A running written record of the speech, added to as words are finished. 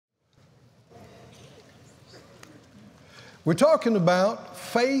We're talking about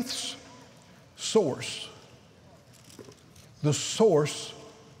faith's source, the source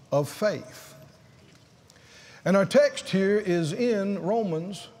of faith. And our text here is in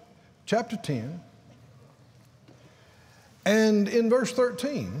Romans chapter 10. And in verse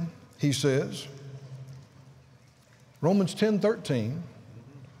 13, he says, Romans 10:13,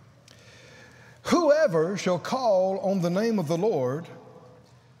 whoever shall call on the name of the Lord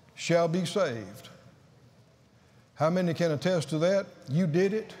shall be saved. How many can attest to that? You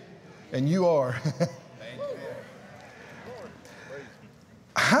did it, and you are.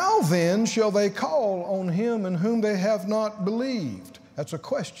 How then shall they call on him in whom they have not believed? That's a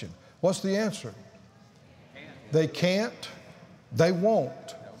question. What's the answer? They can't, they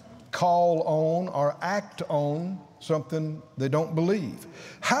won't call on or act on something they don't believe.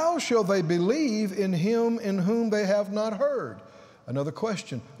 How shall they believe in him in whom they have not heard? Another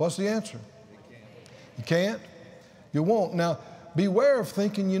question. What's the answer? You can't, you won't. Now, beware of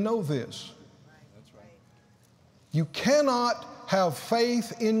thinking you know this. You cannot have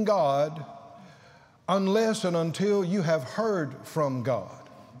faith in God unless and until you have heard from God.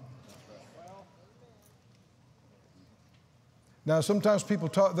 Now, sometimes people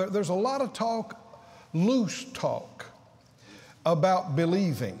talk, there's a lot of talk, loose talk, about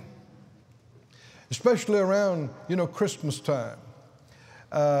believing, especially around, Christmas time.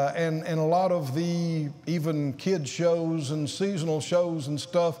 And a lot of the even kids shows and seasonal shows and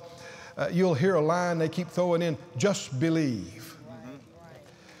stuff, you'll hear a line they keep throwing in, just believe. Mm-hmm.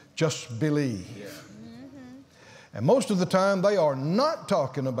 Just believe. Yeah. Mm-hmm. And most of the time they are not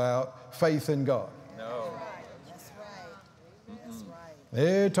talking about faith in God.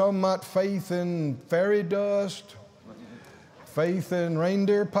 They're talking about faith in fairy dust, faith in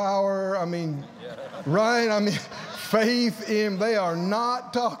reindeer power. Right? Faith in, they are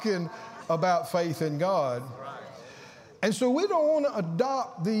not talking about faith in God. And so we don't want to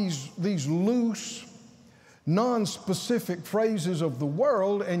adopt these loose, non-specific phrases of the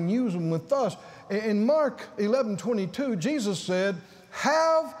world and use them with us. In Mark 11:22, Jesus said,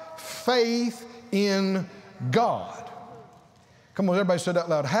 have faith in God. Come on, everybody say that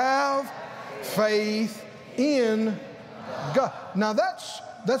loud. Have faith in God. Now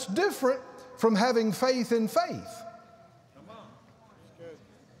that's different from having faith in faith.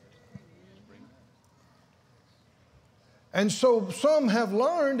 And so some have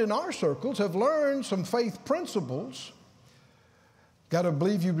learned, in our circles, have learned some faith principles. Got to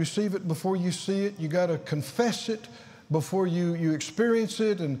believe you receive it before you see it. You got to confess it before you experience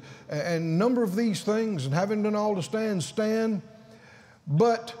it, and a number of these things, and having done all to stand.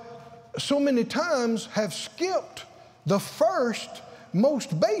 But so many times have skipped the first,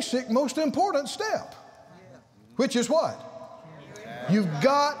 most basic, most important step, which is what? You've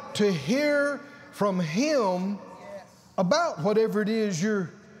got to hear from Him about whatever it is you're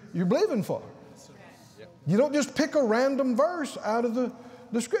believing for. You don't just pick a random verse out of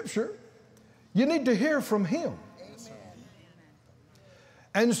the Scripture. You need to hear from Him.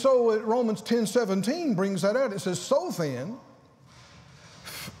 And so Romans 10:17 brings that out. It says, so then,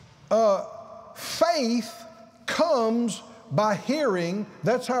 faith comes by hearing.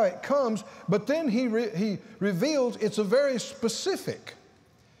 That's how it comes. But then he reveals it's a very specific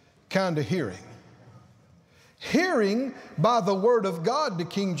kind of hearing. Hearing by the Word of God, the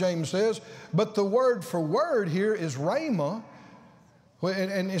King James says, but the word for word here is rhema.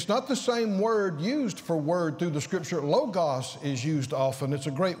 And it's not the same word used for word through the Scripture. Logos is used often. It's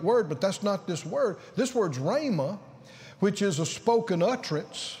a great word, but that's not this word. This word's rhema, which is a spoken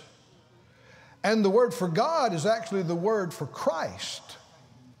utterance. And the word for God is actually the word for Christ.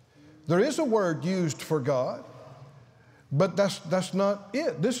 There is a word used for God, but that's not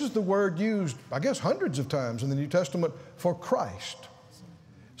it. This is the word used, I guess, hundreds of times in the New Testament for Christ.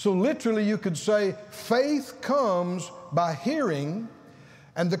 So literally you could say faith comes by hearing,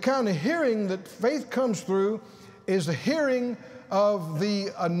 and the kind of hearing that faith comes through is the hearing of the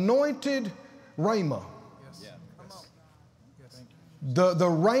anointed rhema. The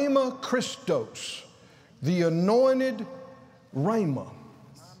rhema Christos, the anointed rhema.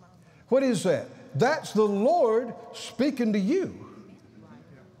 What is that? That's the Lord speaking to you.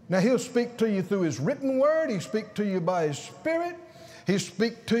 Now He'll speak to you through His written word. He'll speak to you by His Spirit. He'll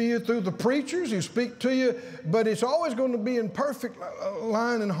speak to you through the preachers. He'll speak to you, but it's always going to be in perfect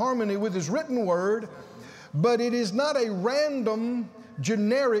line and harmony with His written word. But it is not a random,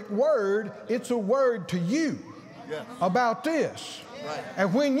 generic word. It's a word to you about this. Right.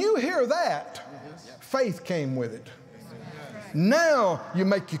 And when you hear that, faith came with it. Now you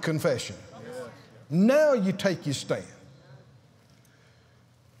make your confession. Now you take your stand.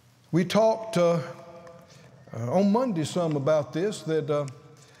 We talked On Monday some about this, that,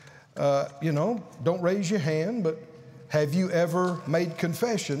 don't raise your hand, but have you ever made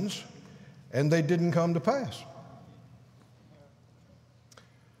confessions and they didn't come to pass?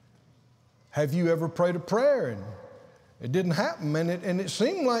 Have you ever prayed a prayer and it didn't happen, and it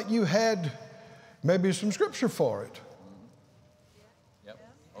seemed like you had maybe some scripture for it? Yep.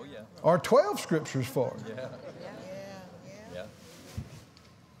 Oh, yeah. Or 12 scriptures for it. Yeah. Yeah.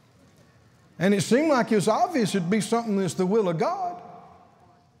 And it seemed like it was obvious it'd be something that's the will of God.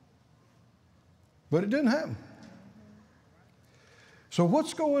 But it didn't happen. So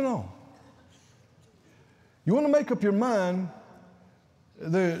what's going on? You want to make up your mind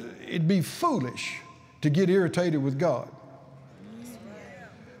that it'd be foolish to get irritated with God.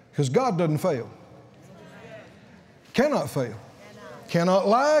 Because God doesn't fail. Cannot fail. Cannot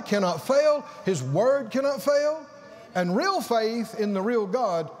lie, cannot fail. His word cannot fail. And real faith in the real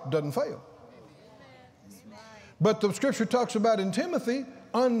God doesn't fail. But the scripture talks about in Timothy,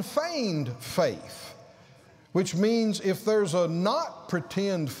 unfeigned faith, which means if there's a not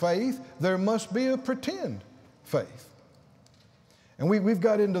pretend faith, there must be a pretend faith. And we've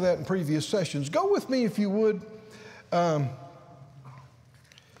got into that in previous sessions. Go with me, if you would.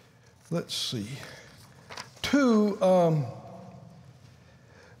 Let's see. 2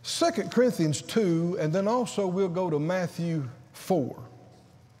 Corinthians 2, and then also we'll go to Matthew 4.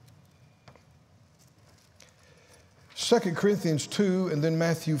 2 Corinthians 2 and then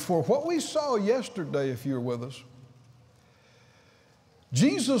Matthew 4. What we saw yesterday, if you were with us,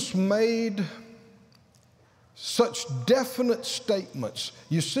 Jesus made such definite statements.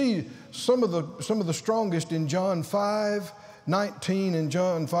 You see some of the strongest in John 5:19 and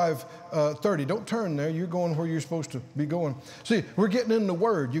John 5:30. Don't turn there. You're going where you're supposed to be going. See, we're getting in the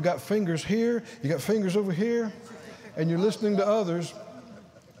Word. You got fingers here, you got fingers over here, and you're listening to others.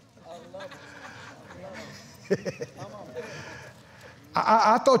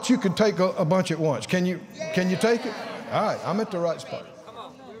 I thought you could take a bunch at once. Can you take it? All right, I'm at the right spot.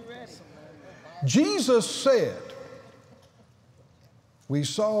 Jesus said, we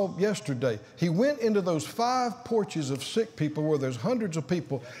saw yesterday, he went into those 5 porches of sick people where there's hundreds of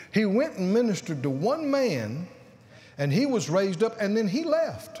people. He went and ministered to one man, and he was raised up, and then he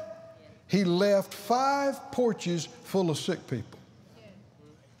left. He left 5 porches full of sick people.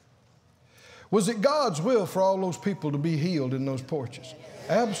 Was it God's will for all those people to be healed in those porches?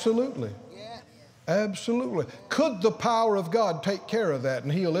 Absolutely. Absolutely. Could the power of God take care of that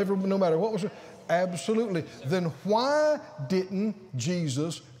and heal everyone, no matter what was it? Absolutely. Then why didn't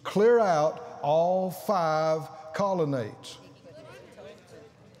Jesus clear out all 5 colonnades?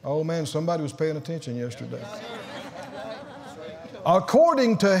 Oh man, somebody was paying attention yesterday.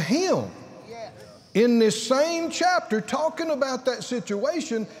 According to him, in this same chapter, talking about that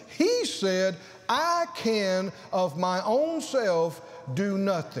situation, he said, I can of my own self do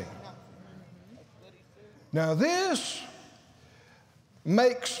nothing. Now this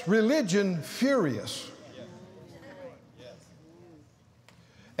makes religion furious.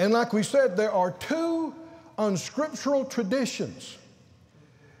 And like we said, there are 2 unscriptural traditions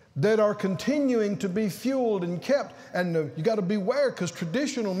that are continuing to be fueled and kept. And you got to beware, because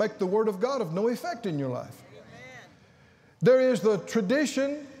tradition will make the Word of God of no effect in your life. There is the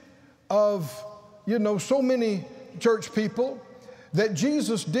tradition of, so many church people that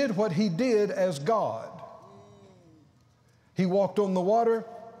Jesus did what he did as God. He walked on the water.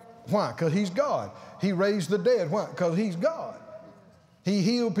 Why? Because he's God. He raised the dead. Why? Because he's God. He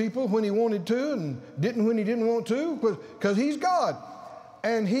healed people when he wanted to and didn't when he didn't want to, because he's God.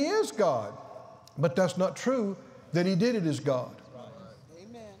 And he is God. But that's not true that he did it as God.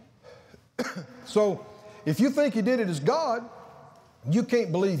 Amen. So if you think he did it as God, you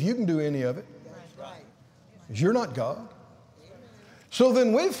can't believe you can do any of it. Because you're not God. So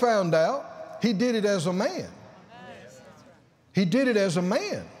then we found out he did it as a man. He did it as a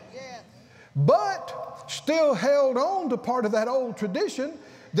man. But still held on to part of that old tradition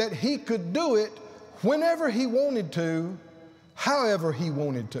that he could do it whenever he wanted to, however he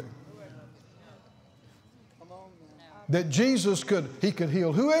wanted to. That Jesus could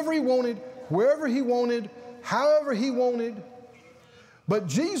heal whoever he wanted, wherever he wanted, however he wanted. But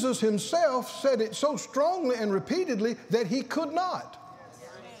Jesus himself said it so strongly and repeatedly that he could not.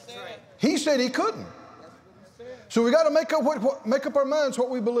 He said he couldn't. So we got to make up our minds what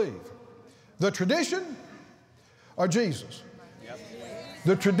we believe. The tradition or Jesus?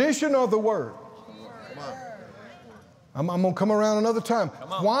 The tradition or the Word? I'm going to come around another time.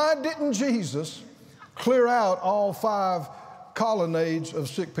 Why didn't Jesus clear out all 5 colonnades of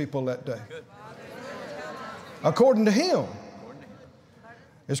sick people that day? According to him.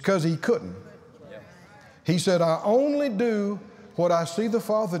 It's because he couldn't. He said, I only do what I see the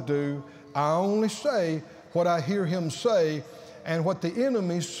Father do. I only say what I hear him say. And what the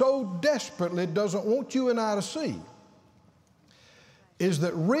enemy so desperately doesn't want you and I to see is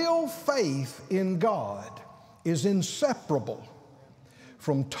that real faith in God is inseparable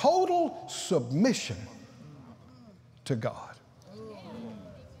from total submission to God.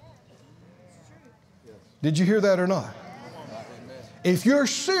 Did you hear that or not? If you're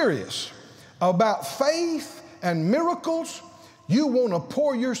serious about faith and miracles, you want to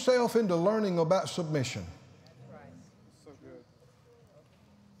pour yourself into learning about submission.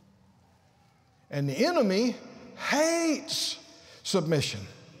 And the enemy hates submission.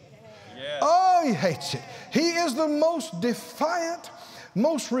 Yes. Oh, he hates it. He is the most defiant,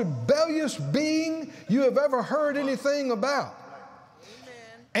 most rebellious being you have ever heard anything about.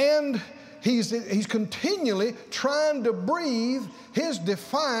 Amen. And he's continually trying to breathe his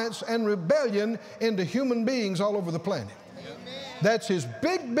defiance and rebellion into human beings all over the planet. Amen. That's his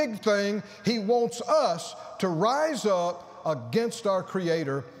big, big thing. He wants us to rise up against our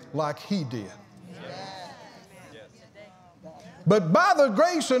Creator like he did. But by the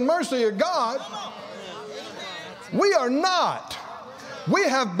grace and mercy of God, we are not. We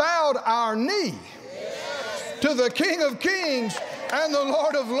have bowed our knee to the King of Kings and the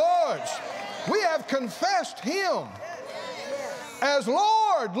Lord of Lords. We have confessed him as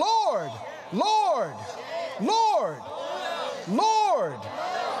Lord, Lord, Lord, Lord, Lord,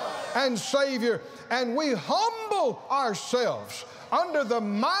 and Savior. And we humble ourselves under the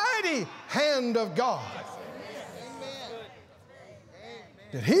mighty hand of God,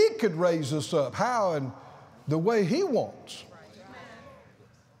 that he could raise us up, how and the way he wants.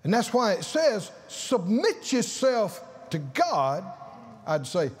 And that's why it says, submit yourself to God, I'd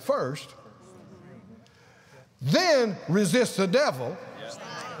say first, then resist the devil.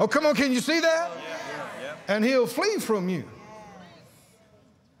 Oh, come on, can you see that? And he'll flee from you.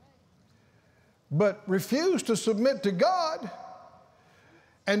 But refuse to submit to God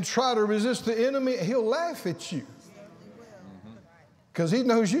and try to resist the enemy, he'll laugh at you. Because he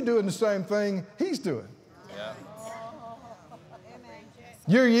knows you're doing the same thing he's doing. Yeah.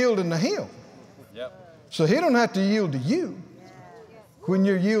 You're yielding to him. Yep. So he don't have to yield to you when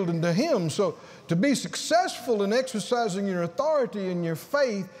you're yielding to him. So to be successful in exercising your authority and your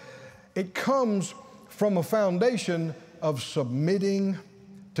faith, it comes from a foundation of submitting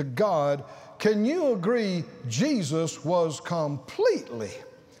to God. Can you agree Jesus was completely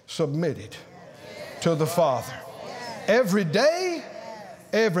submitted to the Father? Every day,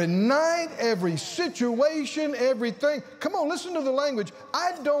 every night, every situation, everything. Come on, listen to the language.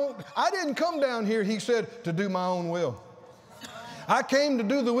 I didn't come down here, he said, to do my own will. I came to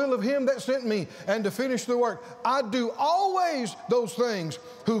do the will of him that sent me and to finish the work. I do always those things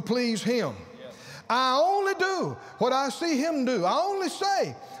who please him. I only do what I see him do. I only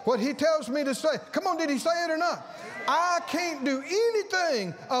say what he tells me to say. Come on, did he say it or not? I can't do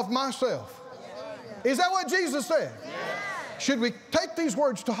anything of myself. Is that what Jesus said? Should we take these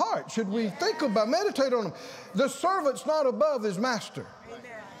words to heart? Should we think about, meditate on them? The servant's not above his master.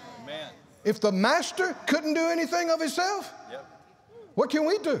 Amen. If the master couldn't do anything of himself, what can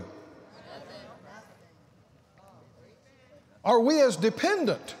we do? Are we as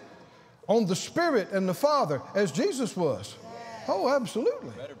dependent on the Spirit and the Father as Jesus was? Oh,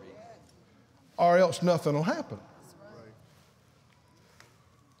 absolutely. Or else nothing will happen.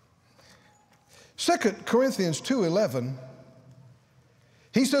 2 Corinthians 2:11,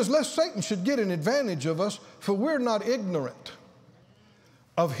 he says, lest Satan should get an advantage of us, for we're not ignorant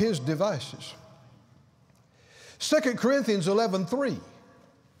of his devices. 2 Corinthians 11:3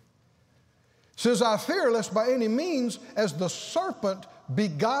 says, I fear lest by any means, as the serpent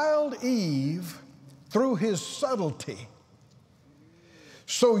beguiled Eve through his subtlety,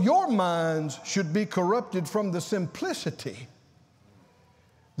 so your minds should be corrupted from the simplicity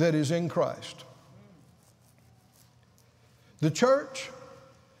that is in Christ. The church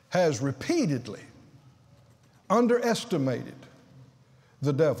has repeatedly underestimated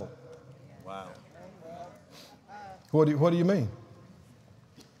the devil. Wow. What do you mean?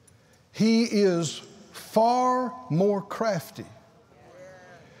 He is far more crafty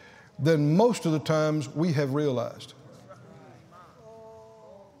than most of the times we have realized.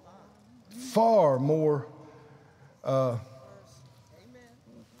 Far more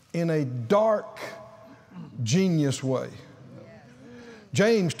in a dark, genius way.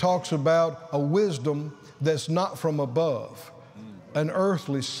 James talks about a wisdom that's not from above, an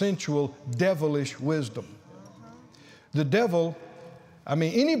earthly, sensual, devilish wisdom. The devil,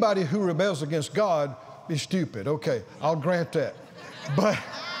 anybody who rebels against God is stupid. Okay, I'll grant that. But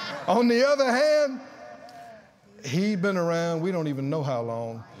on the other hand, He's been around, we don't even know how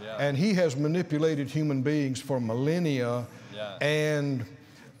long. Yeah. And he has manipulated human beings for millennia. Yeah. And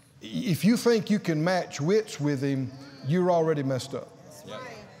if you think you can match wits with him, you're already messed up. Yeah.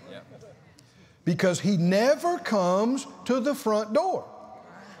 Yeah. Because he never comes to the front door.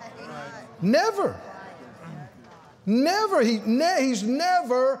 Never. Never. He's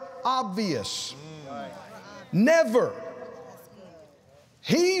never obvious. Never.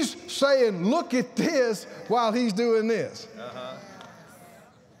 He's saying, look at this while he's doing this.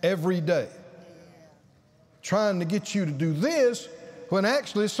 Every day. Trying to get you to do this when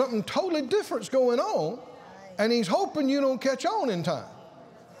actually something totally different's going on, and he's hoping you don't catch on in time.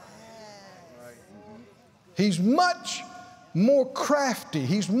 He's much more crafty.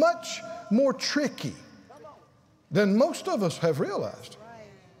 He's much more tricky than most of us have realized.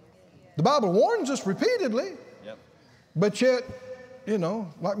 The Bible warns us repeatedly, but yet, you know,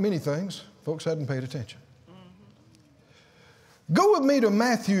 like many things, folks hadn't paid attention. Go with me to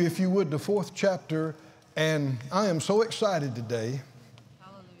Matthew, if you would, the 4th chapter, and I am so excited today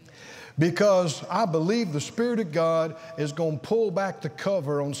because I believe the Spirit of God is going to pull back the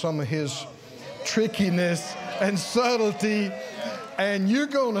cover on some of his trickiness and subtlety, and you're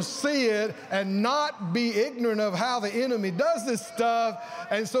going to see it and not be ignorant of how the enemy does this stuff.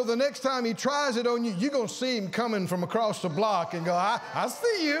 And so the next time he tries it on you, you're going to see him coming from across the block and go, I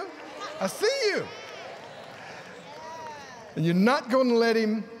see you. I see you. And you're not going to let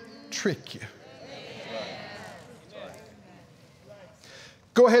him trick you.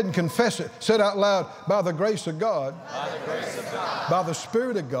 Go ahead and confess it. Say it out loud. By the grace of God. By the grace of God. By the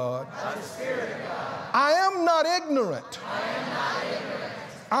Spirit of God. By the Spirit of God. I am not ignorant.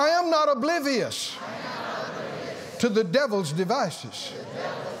 I am not oblivious to the devil's devices.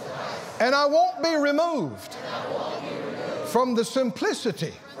 And I won't be removed from the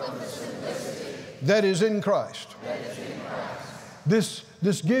simplicity that is in Christ. This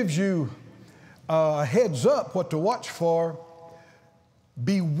gives you a heads up what to watch for.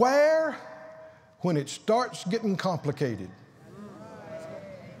 Beware when it starts getting complicated.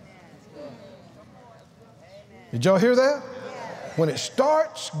 Did y'all hear that? When it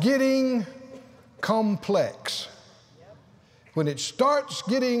starts getting complex, when it starts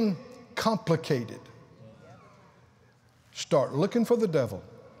getting complicated, start looking for the devil.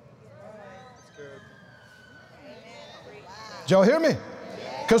 Did y'all hear me?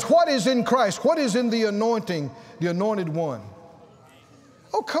 Because what is in Christ? What is in the anointing, the anointed one?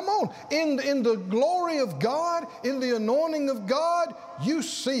 Oh, come on. In the glory of God, in the anointing of God, you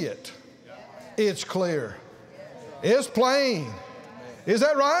see it. It's clear. It's plain. Is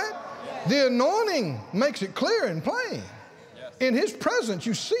that right? The anointing makes it clear and plain. In his presence,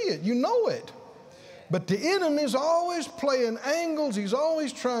 you see it, you know it. But the enemy's always playing angles. He's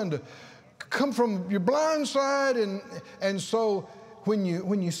always trying to come from your blind side. And so when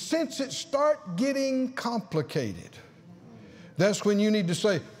you sense it start getting complicated, that's when you need to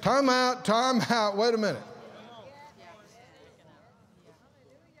say, time out, wait a minute.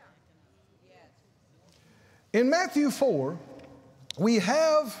 In Matthew 4, we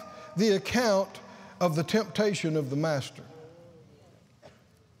have the account of the temptation of the Master.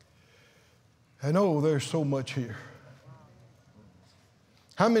 I know there's so much here.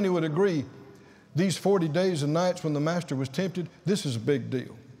 How many would agree these 40 days and nights when the Master was tempted, this is a big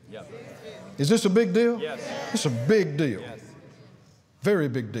deal? Yeah. Is this a big deal? Yes. It's a big deal. Yes. Very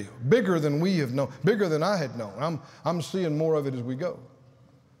big deal. Bigger than we have known, bigger than I had known. I'm seeing more of it as we go.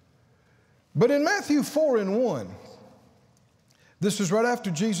 But in Matthew 4:1, this is right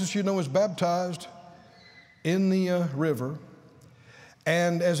after Jesus, you know, was baptized in the river.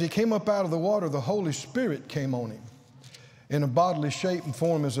 And as he came up out of the water, the Holy Spirit came on him in a bodily shape and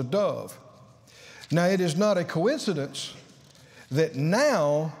form as a dove. Now, it is not a coincidence that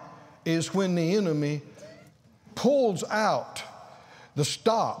now is when the enemy pulls out the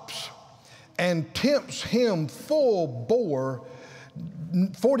stops and tempts him full bore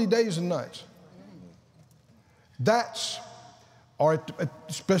 40 days and nights. That's, or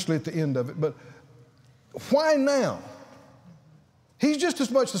especially at the end of it, but why now? He's just as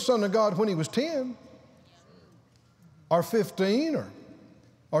much the Son of God when he was 10 or 15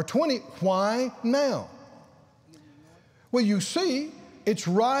 or 20. Why now? Well, you see, it's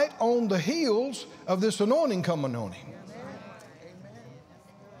right on the heels of this anointing coming on him.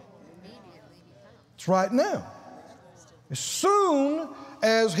 It's right now. As soon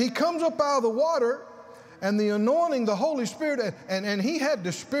as he comes up out of the water and the anointing, the Holy Spirit, and he had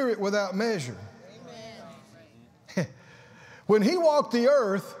the Spirit without measure. When he walked the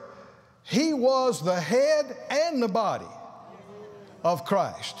earth, he was the head and the body of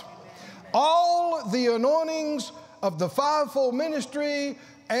Christ. All the anointings of the fivefold ministry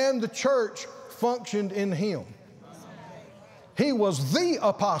and the church functioned in him. He was the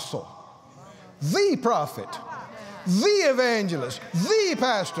apostle, the prophet, the evangelist, the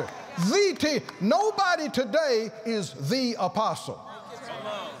pastor, the teacher. Nobody today is the apostle.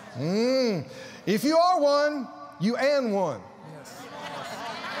 If you are one, you and one.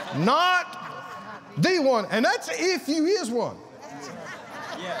 Not the one. And that's if you is one.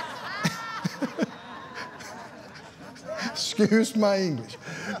 Excuse my English.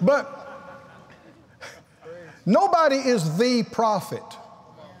 But nobody is the prophet,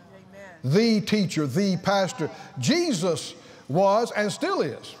 the teacher, the pastor. Jesus was and still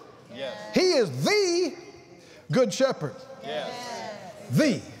is. Yes. He is the good shepherd. Yes.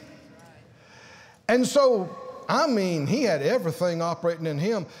 The. And so, I mean, he had everything operating in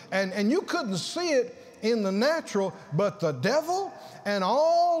him. And you couldn't see it in the natural, but the devil and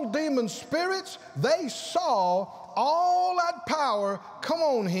all demon spirits, they saw all that power come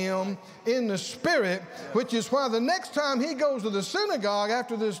on him in the spirit, which is why the next time he goes to the synagogue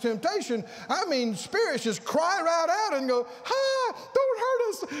after this temptation, I mean, spirits just cry right out and go, don't hurt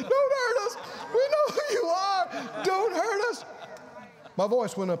us, don't hurt us. We know who you are, don't hurt us. My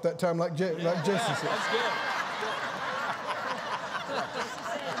voice went up that time like Jesse said. That's good.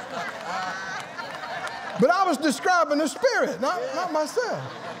 But I was describing the spirit, not myself.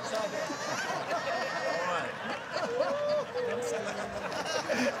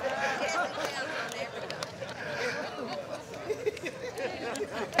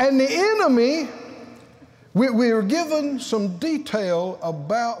 And the enemy, we were given some detail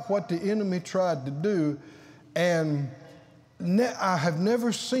about what the enemy tried to do, and I have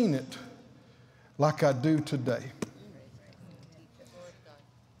never seen it like I do today.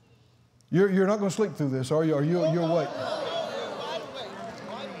 You're not going to sleep through this, are you? You're awake.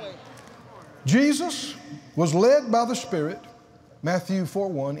 Jesus was led by the Spirit, Matthew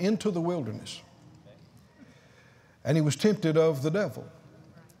 4:1, into the wilderness. And he was tempted of the devil.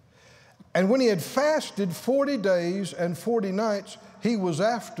 And when he had fasted 40 days and 40 nights, he was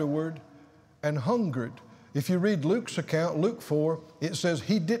afterward and hungered. If you read Luke's account, Luke 4, it says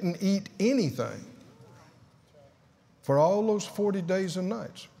he didn't eat anything for all those 40 days and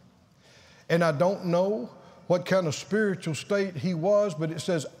nights. And I don't know what kind of spiritual state he was, but it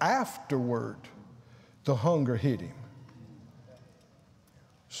says afterward the hunger hit him.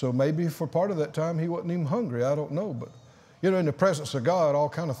 So maybe for part of that time he wasn't even hungry. I don't know. But, you know, in the presence of God, all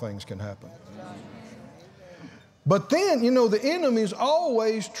kind of things can happen. But then, you know, the enemy's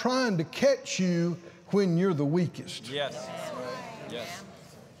always trying to catch you when you're the weakest. Yes. Yes.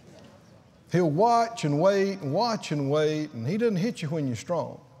 He'll watch and wait and watch and wait, and he doesn't hit you when you're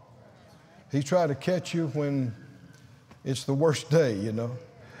strong. He tries to catch you when it's the worst day, you know.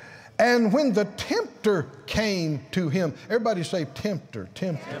 And when the tempter came to him, everybody say tempter,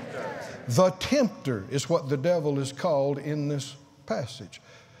 tempter. Tempter. The tempter is what the devil is called in this passage.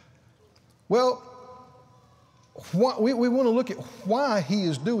 Well, we want to look at why he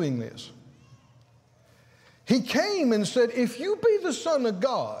is doing this. He came and said, if you be the Son of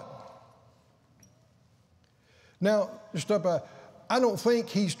God. Now, just stop by. I don't think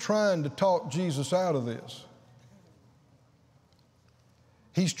he's trying to talk Jesus out of this.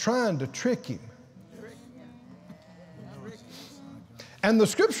 He's trying to trick him. And the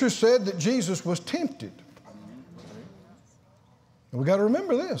scripture said that Jesus was tempted. And we got to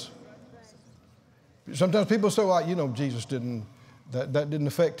remember this. Sometimes people say, well, you know, Jesus didn't, that didn't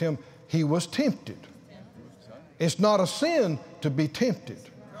affect him. He was tempted. It's not a sin to be tempted.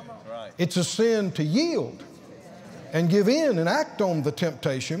 It's a sin to yield and give in and act on the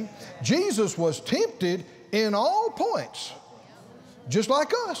temptation. Jesus was tempted in all points, just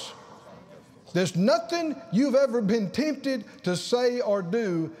like us. There's nothing you've ever been tempted to say or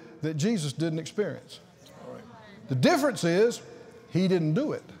do that Jesus didn't experience. The difference is he didn't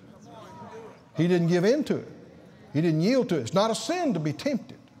do it. He didn't give in to it. He didn't yield to it. It's not a sin to be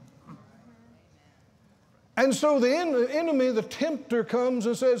tempted. And so the enemy, the tempter, comes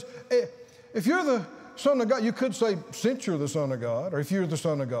and says, if you're the Son of God, you could say, since you're the Son of God, or if you're the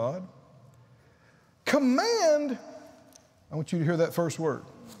Son of God, command, I want you to hear that first word.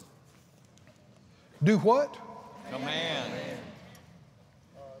 Do what? Command.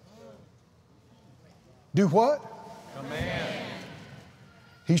 Do what? Command.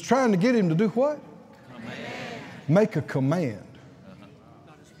 He's trying to get him to do what? Command. Make a command.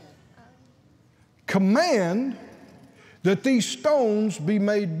 Command that these stones be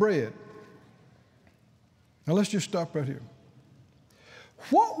made bread. Now let's just stop right here.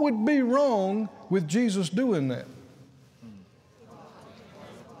 What would be wrong with Jesus doing that?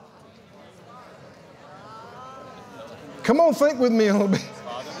 Come on, think with me a little bit.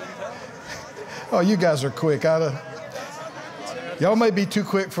 Oh, you guys are quick. Y'all may be too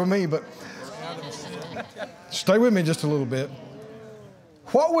quick for me, but stay with me just a little bit.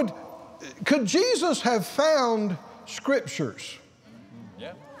 Could Jesus have found scriptures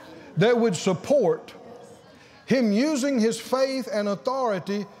that would support him using his faith and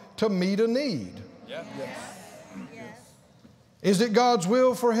authority to meet a need? Yeah. Yes. Is it God's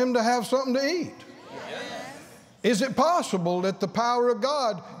will for him to have something to eat? Is it possible that the power of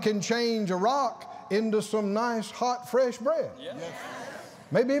God can change a rock into some nice, hot, fresh bread? Yes.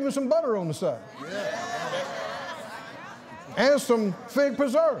 Maybe even some butter on the side. And some fig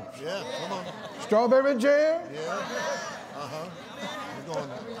preserves. Yeah, come on. Strawberry jam. Yeah. Uh-huh. We're going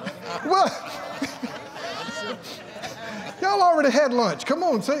there. Well, y'all already had lunch. Come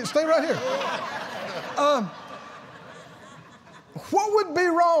on, stay right here. What would be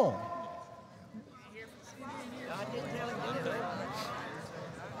wrong?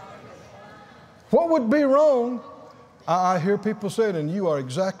 What would be wrong? I hear people say it, and you are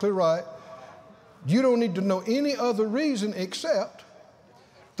exactly right. You don't need to know any other reason except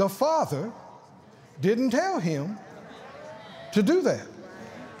the Father didn't tell him to do that.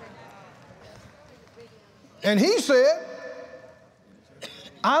 And he said,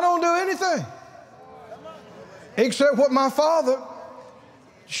 I don't do anything except what my Father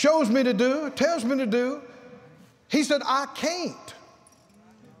shows me to do, tells me to do. He said, I can't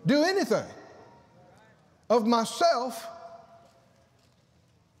do anything of myself.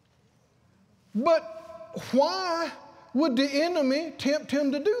 But why would the enemy tempt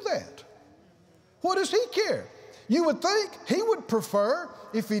him to do that? What does he care? You would think he would prefer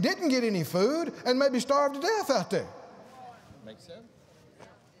if he didn't get any food and maybe starve to death out there. Makes sense.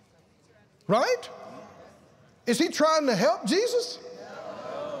 Right? Is he trying to help Jesus?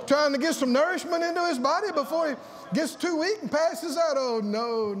 Trying to get some nourishment into his body before he gets too weak and passes out? Oh,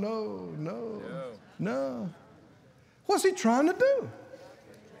 no. What's he trying to do?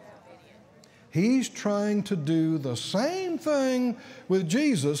 He's trying to do the same thing with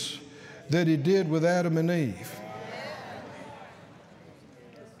Jesus that he did with Adam and Eve.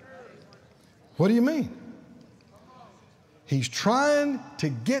 What do you mean? He's trying to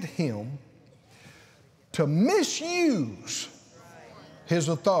get him to misuse his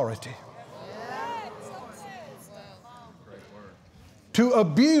authority, to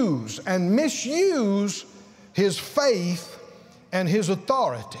abuse and misuse his faith and his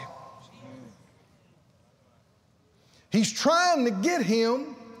authority. He's trying to get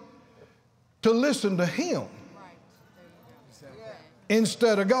him to listen to him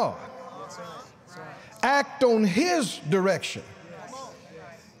instead of God. Act on his direction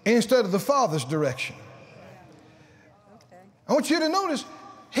instead of the Father's direction. I want you to notice,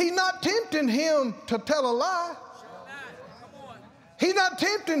 he's not tempting him to tell a lie. He's not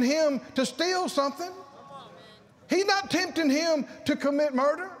tempting him to steal something. He's not tempting him to commit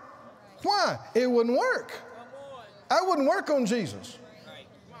murder. Why? It wouldn't work. That wouldn't work on Jesus.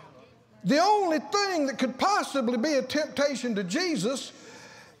 The only thing that could possibly be a temptation to Jesus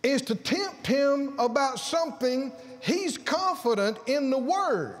is to tempt him about something he's confident in the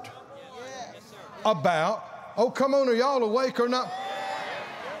Word about. Oh, come on, are y'all awake or not?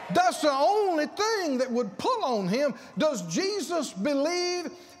 That's the only thing that would pull on him. Does Jesus believe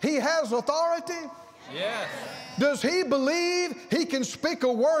he has authority? Yes. Does he believe he can speak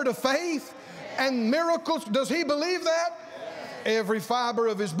a word of faith and miracles? Does he believe that? Every fiber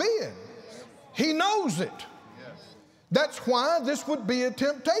of his being. He knows it. That's why this would be a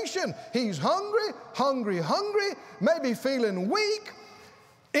temptation. He's hungry, maybe feeling weak.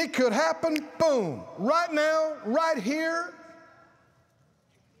 It could happen, boom, right now, right here.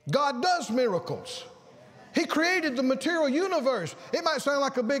 God does miracles. He created the material universe. It might sound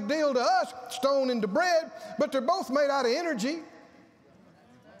like a big deal to us, stone into bread, but they're both made out of energy.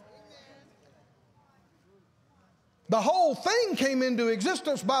 The whole thing came into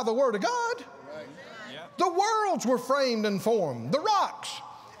existence by the Word of God. The worlds were framed and formed. The rocks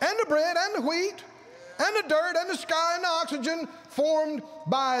and the bread and the wheat and the dirt and the sky and the oxygen formed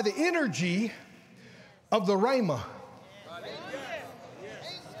by the energy of the Rhema.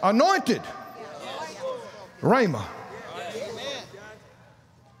 Anointed Rhema.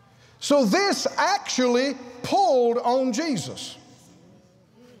 So this actually pulled on Jesus.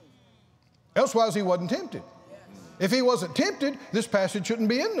 Elsewise he wasn't tempted. If he wasn't tempted, this passage shouldn't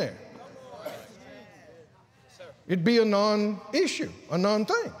be in there. It'd be a non-issue, a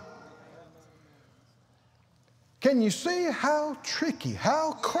non-thing. Can you see how tricky,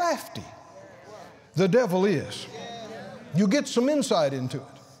 how crafty the devil is? You get some insight into it.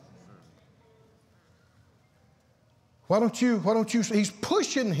 Why don't you, he's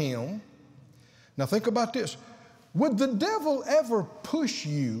pushing him. Now think about this. Would the devil ever push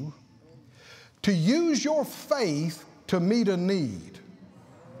you to use your faith to meet a need?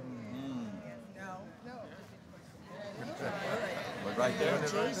 Right there.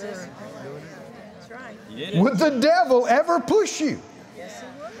 Jesus. That's right. Would the devil ever push you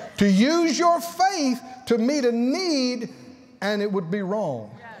to use your faith to meet a need, and it would be wrong?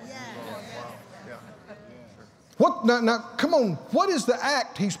 What, now, come on. What is the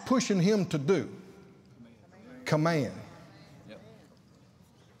act he's pushing him to do? Command.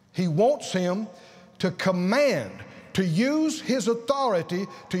 He wants him to command, to use his authority,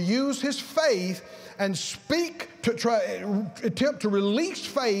 to use his faith and speak, to attempt to release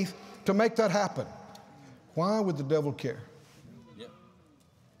faith to make that happen. Why would the devil care?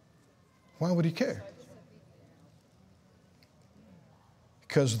 Why would he care?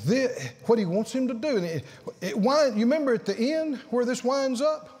 Because what he wants him to do, and you remember at the end where this winds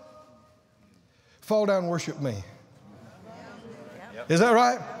up? Fall down and worship me. Is that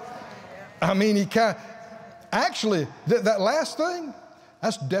right? I mean, actually, that last thing,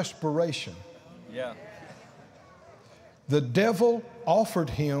 that's desperation. Yeah. The devil offered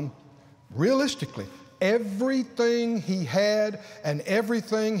him, realistically, everything he had and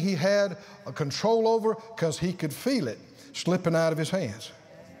everything he had a control over, because he could feel it slipping out of his hands.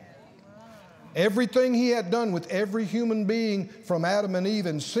 Everything he had done with every human being from Adam and Eve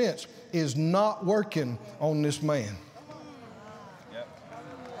and since is not working on this man.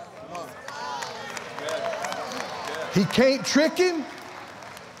 He can't trick him.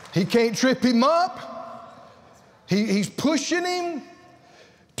 He can't trip him up. He's pushing him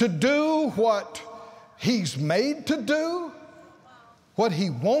to do what he's made to do, what he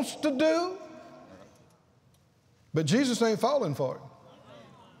wants to do. But Jesus ain't falling for it,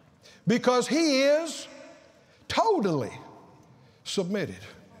 because he is totally submitted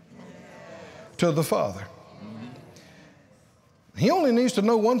to the Father. He only needs to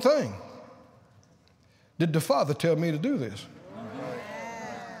know one thing. Did the Father tell me to do this?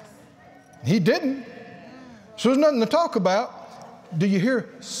 He didn't. So there's nothing to talk about. Do you hear?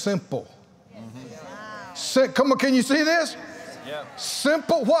 Simple. Come on, can you see this? Yeah.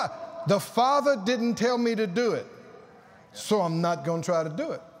 Simple what? The Father didn't tell me to do it, so I'm not going to try to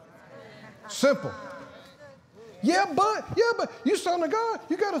do it. Simple. Yeah, but you son of God,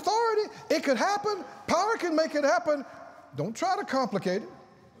 you got authority. It could happen. Power can make it happen. Don't try to complicate it.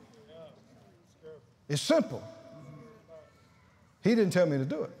 It's simple. He didn't tell me to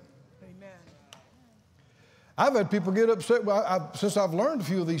do it. I've had people get upset. Since I've learned a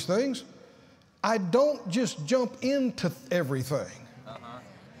few of these things, I don't just jump into everything.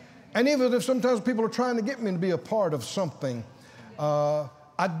 And even if sometimes people are trying to get me to be a part of something,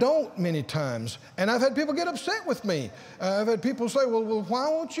 I don't many times. And I've had people get upset with me. I've had people say, well, why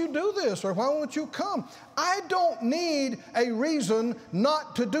won't you do this? Or why won't you come? I don't need a reason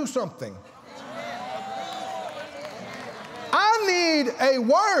not to do something. I need a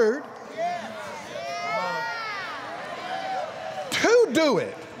word to do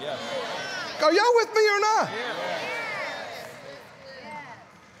it. Are y'all with me or not?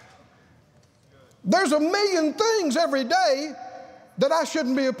 There's a million things every day that I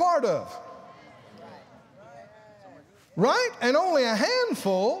shouldn't be a part of. Right? And only a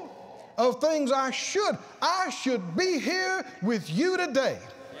handful of things I should. I should be here with you today.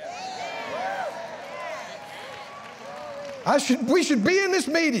 We should be in this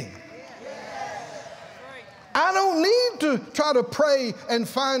meeting. I don't need to try to pray and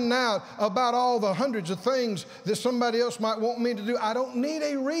find out about all the hundreds of things that somebody else might want me to do. I don't need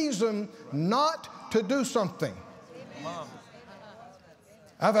a reason not to do something.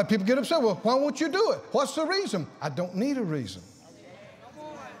 I've had people get upset. Well, why won't you do it? What's the reason? I don't need a reason.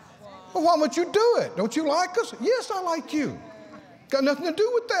 Well, why won't you do it? Don't you like us? Yes, I like you. Got nothing to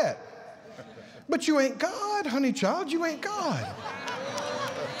do with that. But you ain't God, honey child. You ain't God.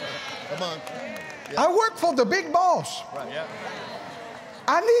 Come on. I work for the big boss. Right, yeah.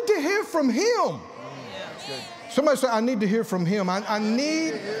 I need to hear from him. Somebody say, I need to hear from him. I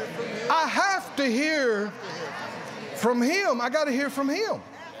have to hear from him. I got to hear from him.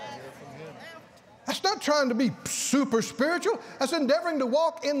 That's not trying to be super spiritual. That's endeavoring to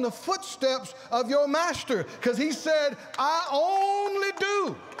walk in the footsteps of your master, because he said, I only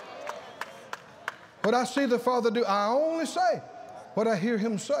do what I see the Father do. I only say what I hear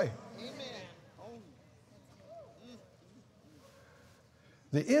him say.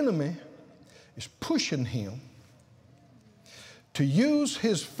 The enemy is pushing him to use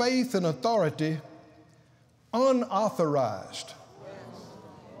his faith and authority unauthorized.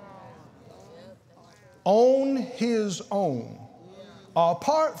 on his own,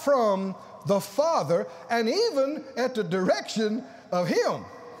 apart from the Father, and even at the direction of him.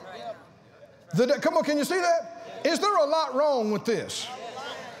 Come on, can you see that? Is there a lot wrong with this?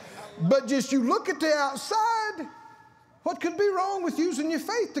 But just you look at the outside, what could be wrong with using your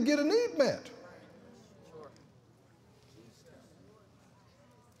faith to get a need met?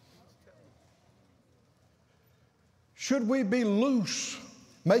 Should we be loose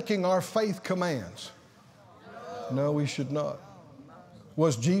making our faith commands? No, we should not.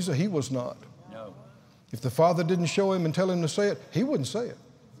 Was Jesus? He was not. No. If the Father didn't show him and tell him to say it, he wouldn't say it.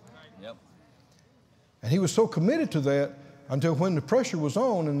 Yep. And he was so committed to that until when the pressure was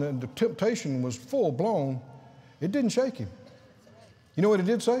on and the temptation was full blown, it didn't shake him. You know what it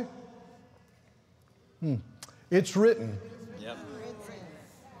did say? It's written. Yep.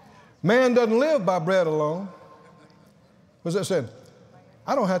 Man doesn't live by bread alone. What's that saying?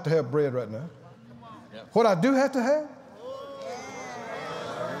 I don't have to have bread right now. Yep. What I do have to have?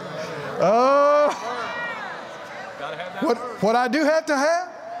 Gotta have that word. What I do have to have?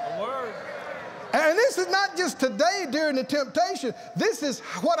 The word. And this is not just today during the temptation. This is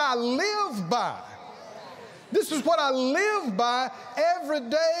what I live by. This is what I live by every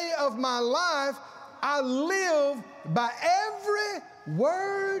day of my life. I live by every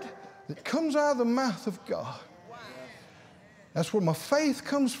word that comes out of the mouth of God. That's where my faith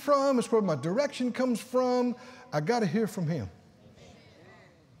comes from. That's where my direction comes from. I got to hear from him.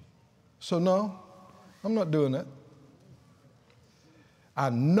 So no, I'm not doing that. I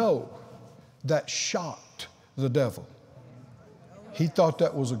know that shocked the devil. He thought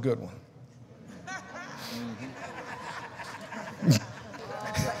that was a good one.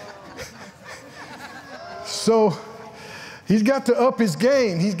 So he's got to up his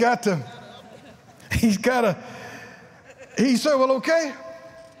game. He said, well, okay.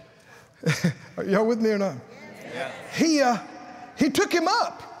 Are y'all with me or not? Yeah. He took him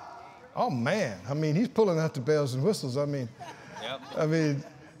up. Oh man, I mean, he's pulling out the bells and whistles. I mean,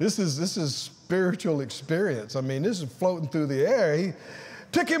 this is spiritual experience. I mean, this is floating through the air. He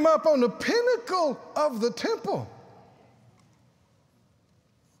took him up on the pinnacle of the temple.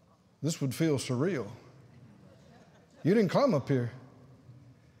 This would feel surreal. You didn't climb up here.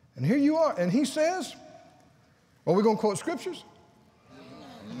 And here you are. And he says, are we going to quote scriptures?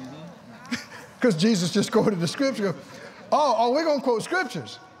 Because Jesus just quoted the scripture. Oh, are we going to quote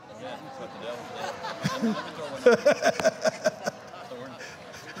scriptures?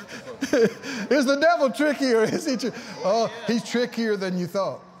 Is the devil tricky or is he he's trickier than you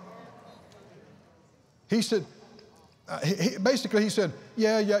thought. He said, basically he said,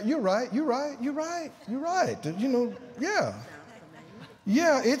 yeah, you're right. You know,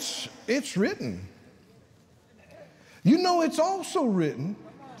 yeah, it's written. You know, it's also written.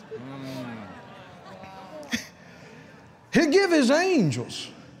 He'll give his angels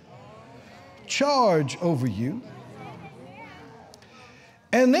charge over you,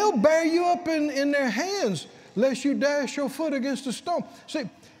 and they'll bear you up in their hands, lest you dash your foot against a stone. See,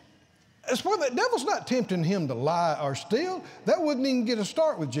 that's why the devil's not tempting him to lie or steal. That wouldn't even get a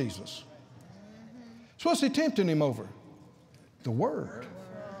start with Jesus. So what's he tempting him over? The word,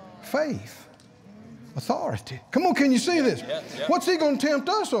 faith, authority. Come on, can you see this? What's he going to tempt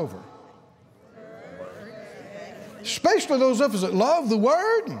us over? Especially those of us that love the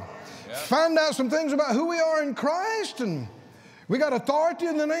word and find out some things about who we are in Christ, and we got authority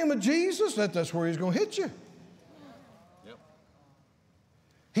in the name of Jesus. That's where he's going to hit you.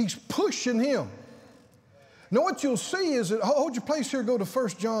 He's pushing him. Now what you'll see is that, hold your place here, go to 1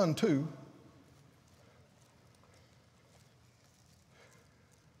 John 2.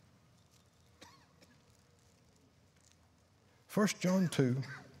 First John 2.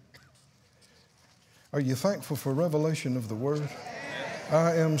 Are you thankful for revelation of the word?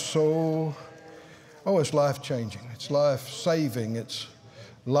 I am so, it's life-changing. It's life-saving. It's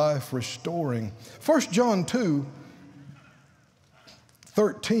life-restoring. 1 John 2,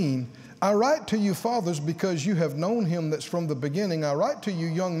 13, I write to you, fathers, because you have known him that's from the beginning. I write to you,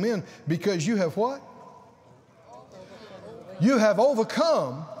 young men, because you have what? You have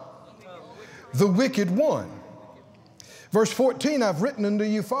overcome the wicked one. Verse 14, I've written unto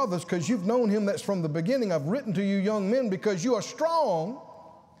you, fathers, because you've known him that's from the beginning. I've written to you, young men, because you are strong,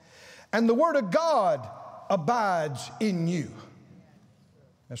 and the word of God abides in you.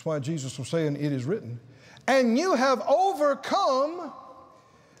 That's why Jesus was saying, it is written. And you have overcome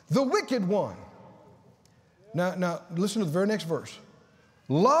the wicked one. Now, listen to the very next verse.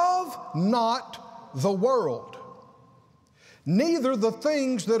 Love not the world, neither the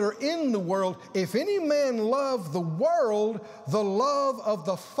things that are in the world. If any man love the world, the love of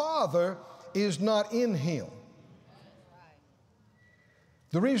the Father is not in him.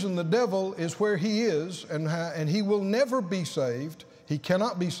 The reason the devil is where he is and he will never be saved, he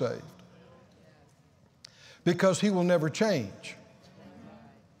cannot be saved, because he will never change.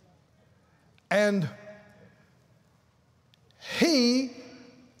 And he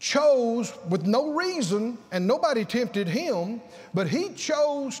chose with no reason, and nobody tempted him, but he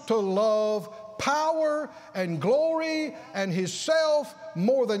chose to love power and glory and himself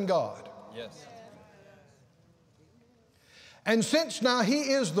more than God. Yes. And since now he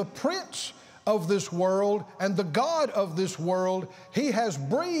is the prince of this world and the God of this world, he has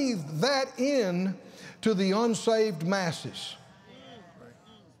breathed that in to the unsaved masses.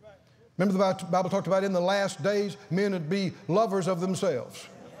 Remember the Bible talked about in the last days, men would be lovers of themselves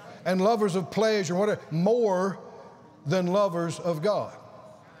and lovers of pleasure, whatever, more than lovers of God.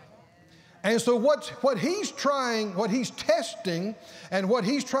 And so what he's testing and what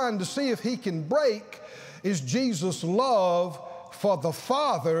he's trying to see if he can break is Jesus' love for the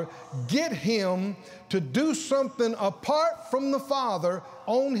Father. Get him to do something apart from the Father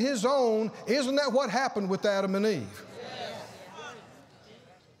on his own. Isn't that what happened with Adam and Eve?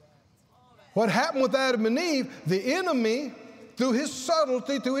 What happened with Adam and Eve, the enemy, through his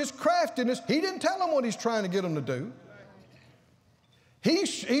subtlety, through his craftiness, he didn't tell them what he's trying to get them to do.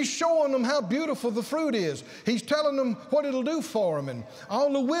 He's showing them how beautiful the fruit is. He's telling them what it'll do for them and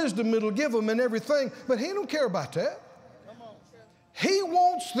all the wisdom it'll give them and everything. But he don't care about that. He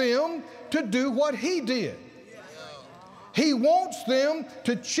wants them to do what he did. He wants them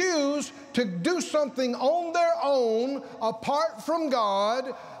to choose to do something on their own apart from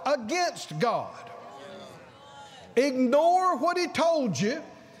God, against God. Ignore what he told you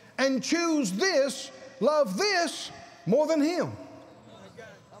and choose this, love this more than him.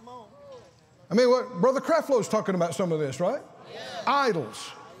 I mean, what Brother Creflo's talking about some of this, right? Yeah.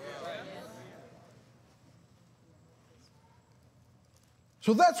 Idols.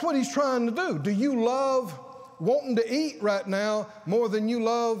 So that's what he's trying to do. Do you love wanting to eat right now more than you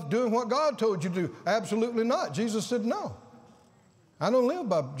love doing what God told you to do? Absolutely not. Jesus said, no. I don't live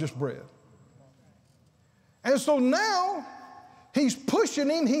by just bread. And so now he's pushing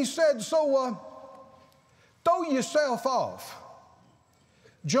him. He said, so throw yourself off.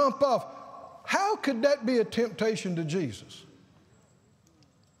 Jump off. How could that be a temptation to Jesus?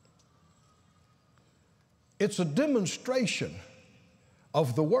 It's a demonstration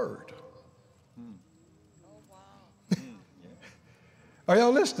of the Word. Are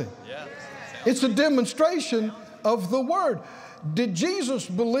y'all listening? Yeah. It's a demonstration of the Word. Did Jesus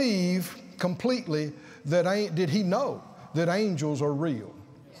believe completely that, did he know that angels are real?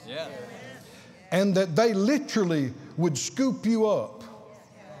 Yeah. And that they literally would scoop you up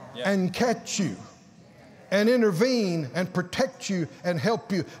and catch you and intervene and protect you and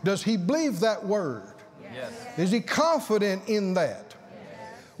help you? Does he believe that word? Yes. Is he confident in that?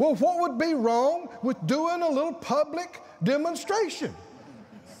 Well, what would be wrong with doing a little public demonstration?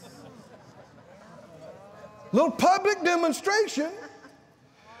 Little public demonstration.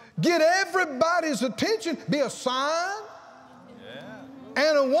 Get everybody's attention. Be a sign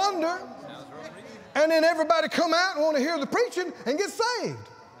and a wonder. And then everybody come out and want to hear the preaching and get saved.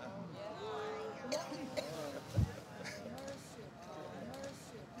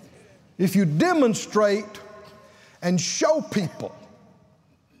 If you demonstrate and show people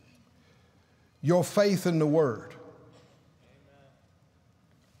your faith in the Word.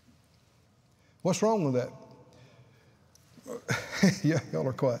 What's wrong with that? Yeah, y'all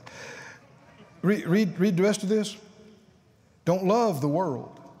are quiet. Read the rest of this. Don't love the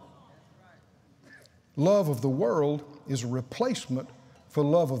world. Love of the world is a replacement for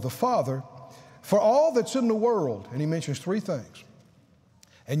love of the Father. For all that's in the world, and he mentions three things.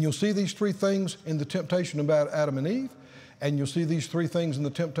 And you'll see these three things in the temptation about Adam and Eve, and you'll see these three things in the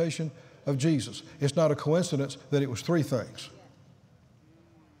temptation of Jesus. It's not a coincidence that it was three things.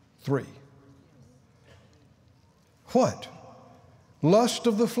 Three. What? Lust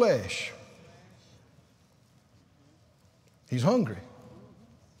of the flesh. He's hungry.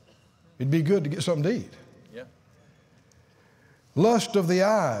 It'd be good to get something to eat. Yeah. Lust of the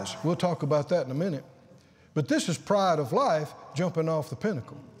eyes. We'll talk about that in a minute. But this is pride of life jumping off the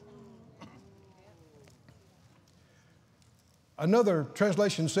pinnacle. Another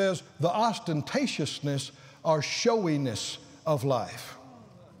translation says the ostentatiousness or showiness of life.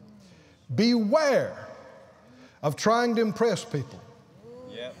 Beware of trying to impress people.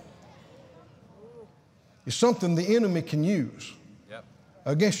 Yep. It's something the enemy can use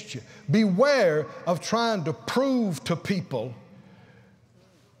against you. Beware of trying to prove to people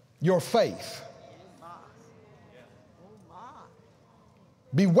your faith.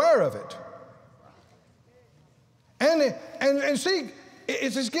 Beware of it. And see,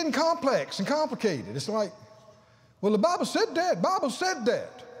 it's just getting complex and complicated. It's like, well, the Bible said that. Bible said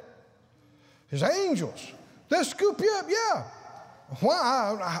that. His angels, they'll scoop you up, yeah.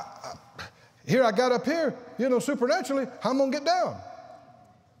 Why? Here I got up here, you know, supernaturally, how am I going to get down?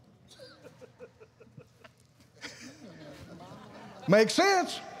 Makes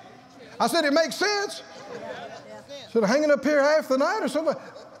sense. I said it makes sense. So hanging up here half the night or something.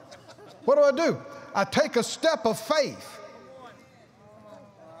 What do? I take a step of faith.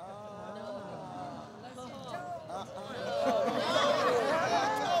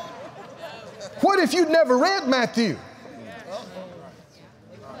 What if you'd never read Matthew?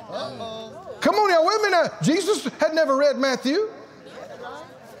 Come on, y'all, with me now. Jesus had never read Matthew.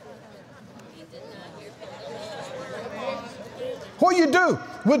 What you do?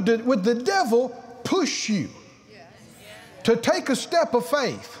 Would the devil push you to take a step of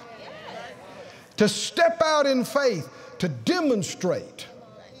faith, to step out in faith, to demonstrate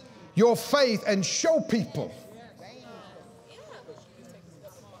your faith and show people?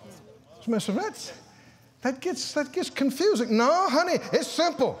 So that gets confusing. No, honey, it's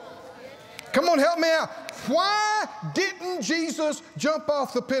simple. Come on, help me out. Why didn't Jesus jump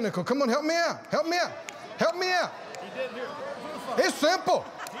off the pinnacle? Come on, help me out. Help me out. Help me out. It's simple.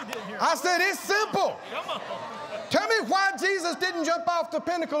 I said it's simple. Tell me why Jesus didn't jump off the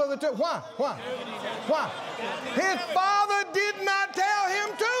pinnacle of the temple. Why? Why? Why? His Father did not tell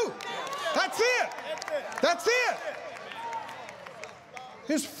him to. That's it. That's it.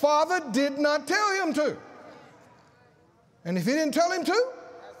 His Father did not tell him to. And if he didn't tell him to,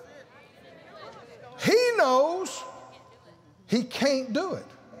 he knows he can't do it.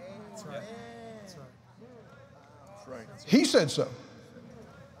 That's right. That's right. That's right. He said so.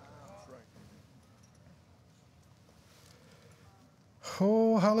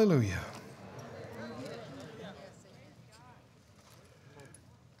 Oh, hallelujah.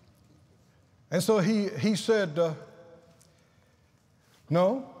 And so he said,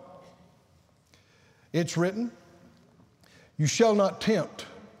 no, it's written, you shall not tempt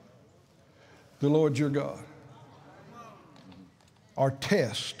the Lord your God. Or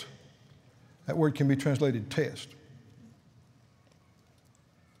test. That word can be translated test.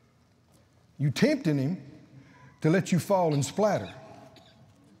 You tempted him to let you fall and splatter.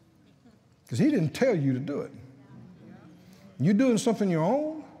 Because he didn't tell you to do it. You're doing something your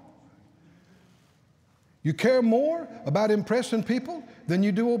own. You care more about impressing people than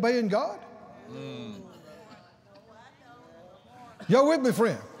you do obeying God? Y'all with me,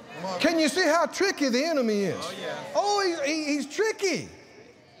 friend? Can you see how tricky the enemy is? Oh, yeah. Oh, he's tricky.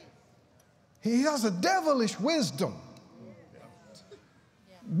 He has a devilish wisdom.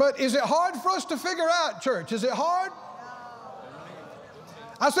 But is it hard for us to figure out, church? Is it hard?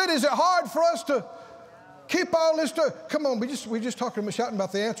 I said, is it hard for us to keep all this stuff? Come on, we just shouting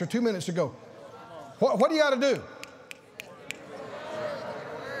about the answer 2 minutes ago. What do you got to do?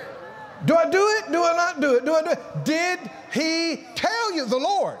 Do I do it? Do I not do it? Do I do it? Did he tell you, the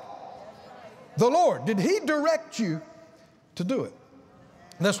Lord, did he direct you to do it?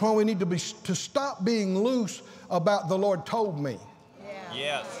 And that's why we need to stop being loose about the Lord told me.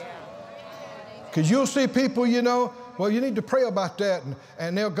 Yes. Because you'll see people, you know, well, you need to pray about that.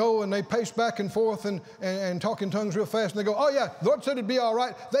 And they'll go and they pace back and forth and talk in tongues real fast. And they go, oh, yeah, the Lord said it'd be all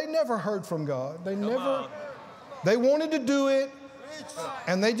right. They never heard from God. They wanted to do it.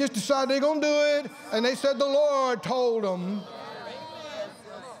 And they just decided they're going to do it. And they said the Lord told them.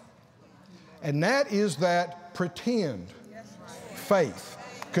 And that is that pretend faith.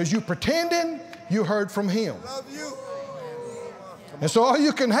 Because you pretending you heard from him. And so all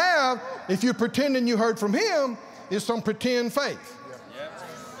you can have, if you're pretending you heard from him, is some pretend faith.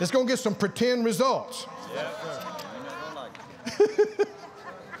 It's going to get some pretend results.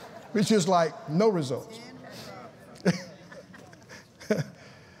 Which is like no results.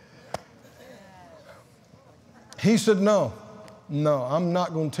 He said, no, I'm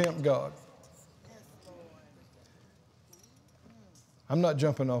not going to tempt God. I'm not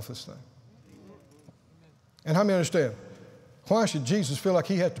jumping off this thing. And how many understand? Why should Jesus feel like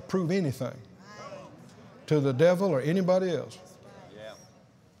he had to prove anything to the devil or anybody else?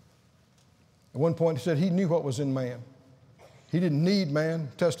 At one point he said he knew what was in man. He didn't need man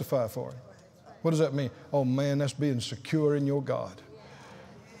to testify for him. What does that mean? Oh man, that's being secure in your God.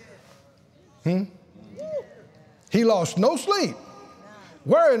 He lost no sleep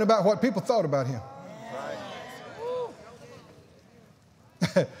worrying about what people thought about him.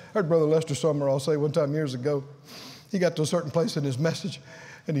 I heard Brother Lester Summerall say one time years ago, he got to a certain place in his message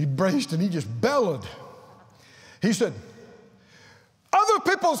and he braced and he just bellowed. He said, other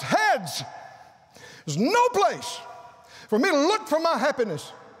people's heads, there's no place for me to look for my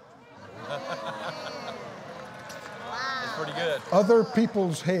happiness. That's pretty good. Other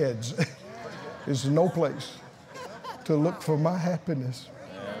people's heads is no place to look for my happiness.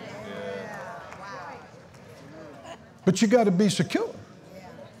 But you got to be secure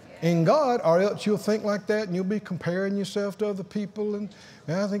in God, or else you'll think like that and you'll be comparing yourself to other people. And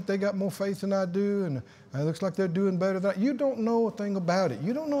I think they got more faith than I do, and it looks like they're doing better than I. You don't know a thing about it.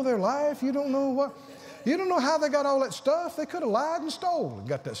 You don't know their life. You don't know what. You don't know how they got all that stuff. They could have lied and stole and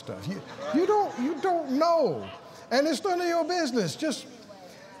got that stuff. You don't know, and it's none of your business. Just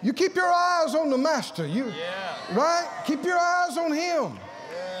you keep your eyes on the Master. Right? Keep your eyes on Him.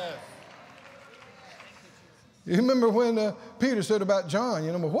 You remember when Peter said about John,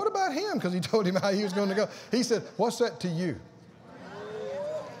 well, what about him? Because he told him how he was going to go. He said, what's that to you?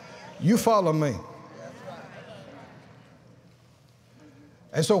 You follow me.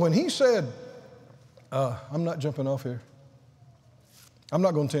 And so when he said, I'm not jumping off here. I'm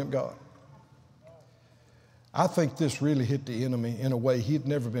not going to tempt God. I think this really hit the enemy in a way he'd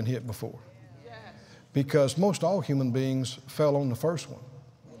never been hit before. Because most all human beings fell on the first one.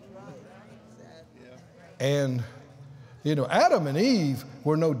 And, Adam and Eve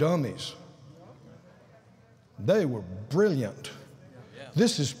were no dummies. They were brilliant.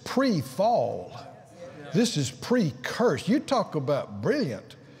 This is pre-fall. This is pre-curse. You talk about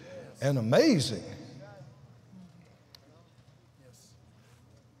brilliant and amazing.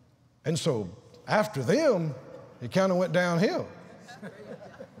 And so after them, it kind of went downhill.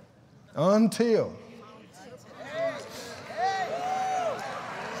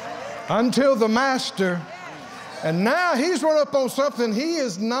 Until the Master, and now he's run up on something he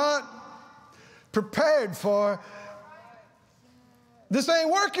is not prepared for. This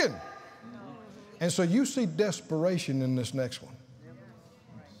ain't working. And so you see desperation in this next one.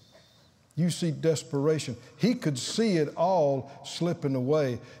 You see desperation. He could see it all slipping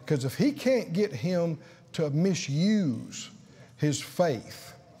away, because if he can't get him to misuse his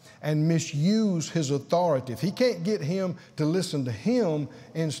faith and misuse his authority, if he can't get him to listen to him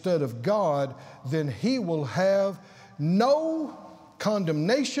instead of God, then he will have no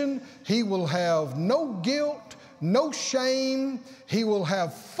condemnation, he will have no guilt, no shame, he will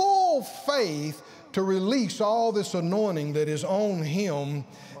have full faith to release all this anointing that is on him,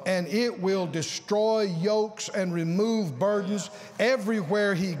 and it will destroy yokes and remove burdens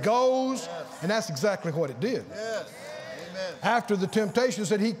everywhere he goes. And that's exactly what it did. Yes. Amen. After the temptation,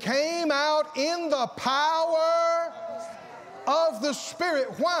 said he came out in the power of the Spirit.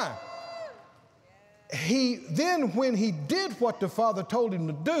 Why? Then when he did what the Father told him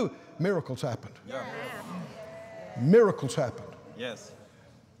to do, miracles happened. Yeah. Miracles happened. Yes.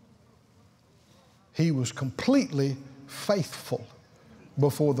 He was completely faithful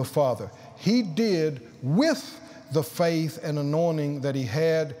before the Father. He did with the faith and anointing that he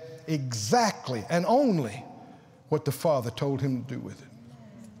had exactly and only what the Father told him to do with it.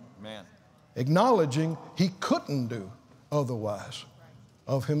 Man. Acknowledging he couldn't do otherwise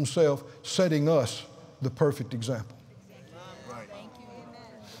of himself, setting us the perfect example.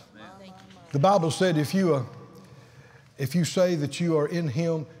 The Bible said if you say that you are in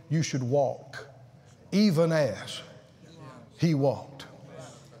him, you should walk, even as he walked.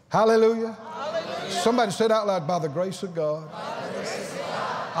 Hallelujah. Hallelujah. Somebody said out loud, by the grace of God,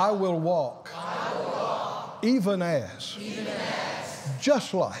 I will walk, even as,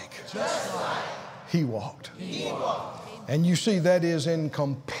 just like he walked. And you see, that is in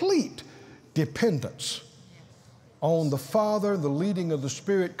complete dependence on the Father, the leading of the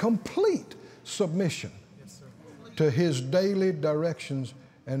Spirit, complete submission to his daily directions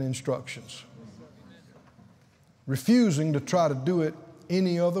and instructions. Refusing to try to do it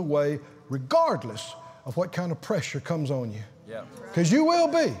any other way, regardless of what kind of pressure comes on you. Because you will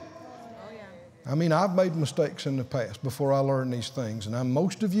be. I mean, I've made mistakes in the past before I learned these things, and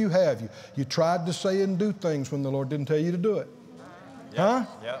most of you have. You tried to say and do things when the Lord didn't tell you to do it. Huh?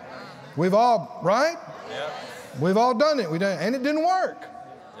 Yep. We've all, right? Yep. We've all done it. And it didn't work.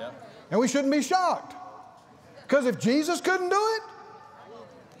 Yep. And we shouldn't be shocked. Because if Jesus couldn't do it,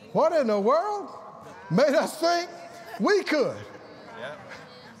 what in the world made us think we could?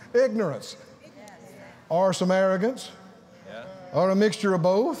 Yep. Ignorance. Or some arrogance. Yep. Or a mixture of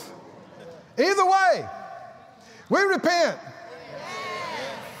both. Either way, we repent.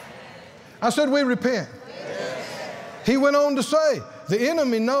 I said we repent. He went on to say, the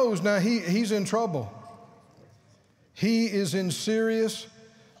enemy knows now he's in trouble. He is in serious,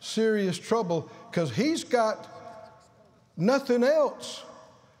 serious trouble, because he's got nothing else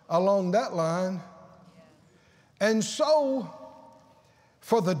along that line. And so,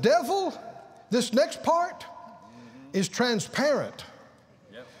 for the devil, this next part, is transparent.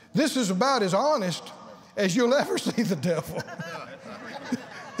 Yep. This is about as honest as you'll ever see the devil.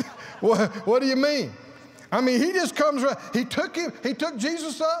 What do you mean? I mean, he just comes around. He took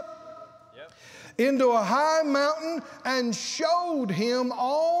Jesus up into a high mountain and showed him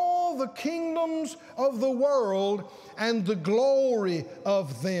all the kingdoms of the world and the glory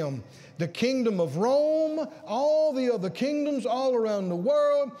of them. The kingdom of Rome, all the other kingdoms all around the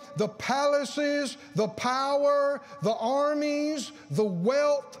world, the palaces, the power, the armies, the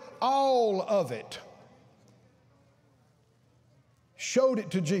wealth, all of it. Showed it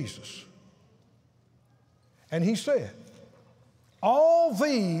to Jesus. And he said, all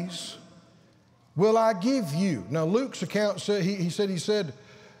these will I give you. Now Luke's account said, he said,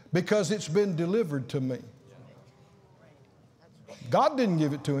 because it's been delivered to me. God didn't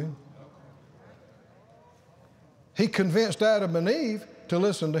give it to him. He convinced Adam and Eve to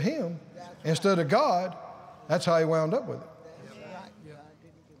listen to him instead of God. That's how he wound up with it.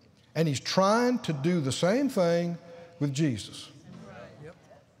 And he's trying to do the same thing with Jesus.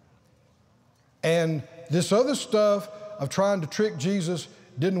 And this other stuff of trying to trick Jesus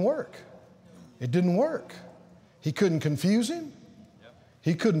didn't work. It didn't work. He couldn't confuse him.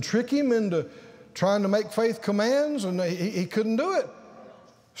 He couldn't trick him into trying to make faith commands, and he couldn't do it.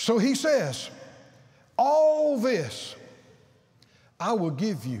 So he says, all this I will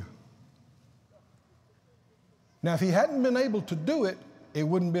give you. Now, if he hadn't been able to do it, it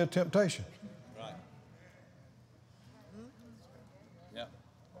wouldn't be a temptation. Right. Yeah.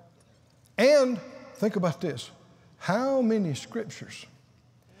 And think about this. How many scriptures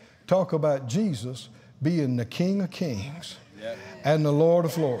talk about Jesus being the King of Kings and the Lord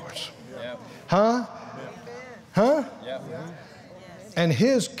of Lords? Yep. Huh? Huh? Yep. And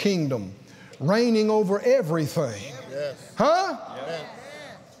his kingdom reigning over everything. Yes. Huh? Yes.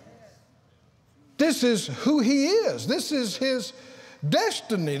 This is who he is. This is his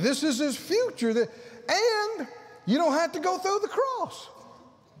destiny. This is his future. And you don't have to go through the cross.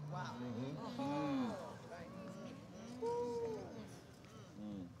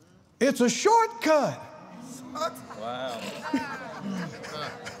 It's a shortcut. Wow.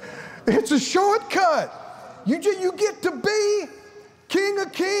 It's a shortcut. You get to be King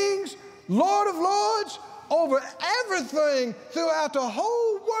of Kings, Lord of Lords, over everything throughout the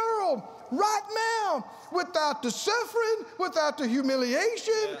whole world right now, without the suffering, without the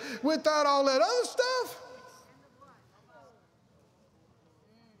humiliation, without all that other stuff.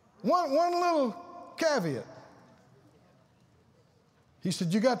 One little caveat. He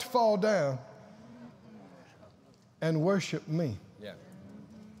said, you got to fall down and worship me. Yeah.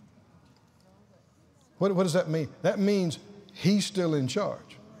 What does that mean? That means he's still in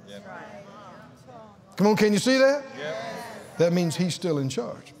charge. Yeah. Come on, can you see that? Yeah. That means he's still in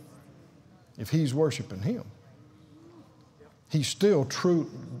charge. If he's worshiping him, he's still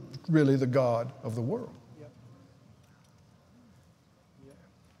really the God of the world.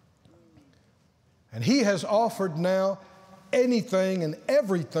 And he has offered now anything and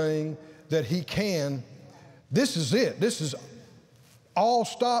everything that he can. This is it. This is all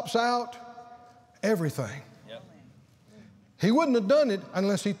stops out, everything. Yep. He wouldn't have done it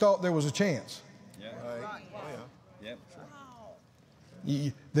unless he thought there was a chance Yeah. Right. Oh, yeah.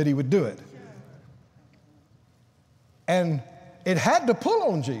 Yep. that he would do it. And it had to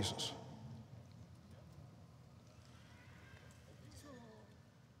pull on Jesus.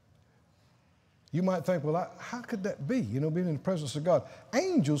 You might think, well, how could that be? You know, being in the presence of God.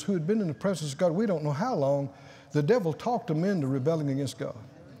 Angels who had been in the presence of God, we don't know how long, the devil talked them into rebelling against God.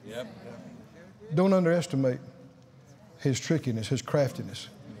 Yep. Don't underestimate his trickiness, his craftiness,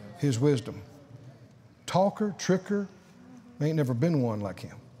 his wisdom. Talker, tricker, ain't never been one like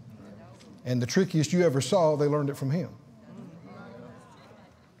him. And the trickiest you ever saw, they learned it from him.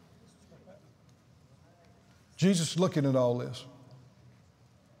 Jesus is looking at all this.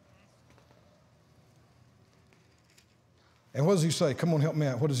 And what does he say? Come on, help me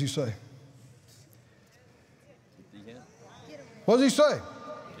out. What does he say? What does he say?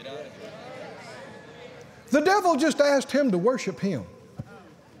 The devil just asked him to worship him.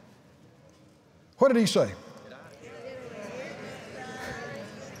 What did he say?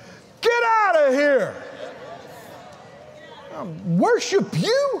 Get out of here. I'll worship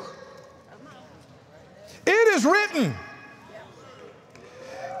you? It is written,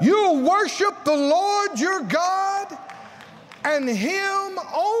 you'll worship the Lord your God, and him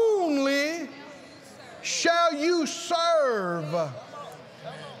only shall you serve.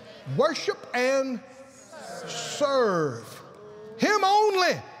 Worship and serve. Him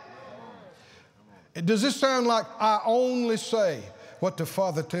only. Does this sound like I only say what the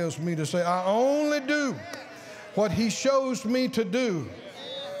Father tells me to say? I only do what He shows me to do.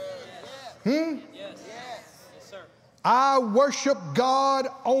 I worship God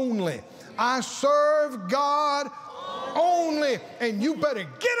only. I serve God only. And you better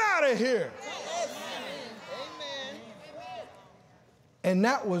get out of here. And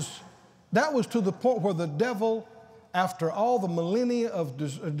that was to the point where the devil, after all the millennia of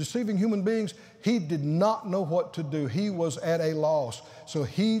deceiving human beings, he did not know what to do. He was at a loss. So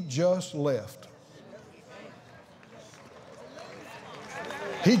he just left.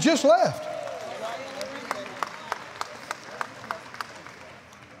 He just left.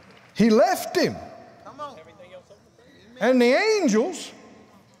 He left him. And the angels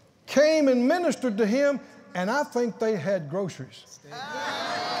came and ministered to him, and I think they had groceries.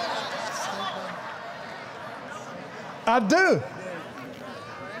 I do.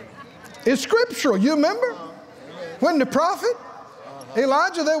 It's scriptural. You remember when the prophet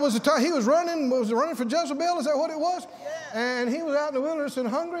Elijah, there was a time he was running for Jezebel. Is that what it was? And he was out in the wilderness and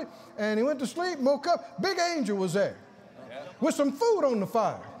hungry, and he went to sleep, woke up. Big angel was there with some food on the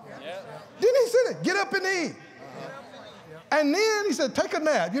fire. Didn't he say that? Get up and eat. And then he said, take a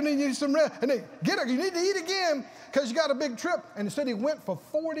nap. You need some rest. And then get up. You need to eat again because you got a big trip. And he said he went for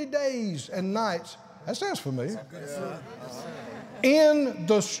 40 days and nights. That sounds familiar. In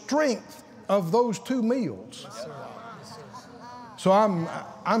the strength of those 2 meals. So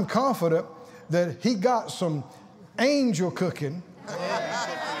I'm confident that he got some angel cooking.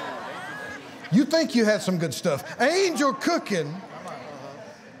 You think you had some good stuff. Angel cooking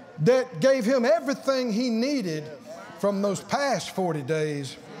that gave him everything he needed from those past 40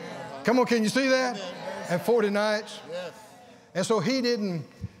 days. Come on, can you see that? And 40 nights. And so he didn't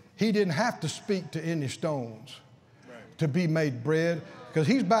have to speak to any stones to be made bread, because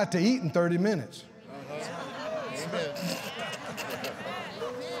he's about to eat in 30 minutes. Amen.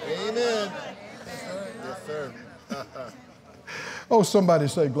 Amen. Yes, sir. Oh, somebody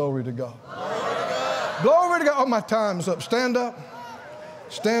say glory to God. Glory to God. Oh, my time's up. Stand up.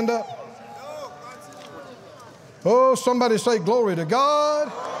 Stand up. Oh, somebody say glory to God.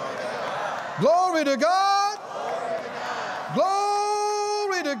 Glory to God.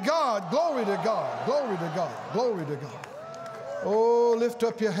 Glory to God. Glory to God. Glory to God. Glory to God. Oh, lift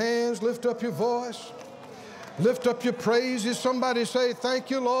up your hands. Lift up your voice. Lift up your praises. Somebody say, thank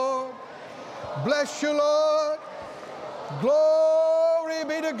you, Lord. Bless you, Lord. Glory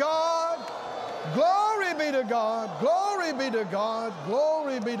be to God. Glory be to God. Glory be to God.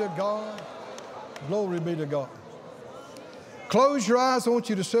 Glory be to God. Glory be to God. Close your eyes. I want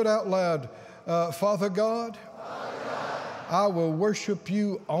you to say out loud, Father God, I will worship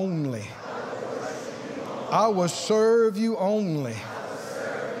you only. I will serve you only.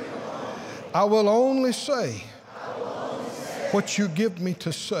 I will only say what you give me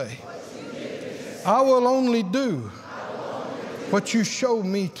to say. I will only do what you show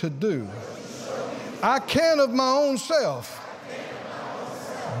me to do. I can of my own self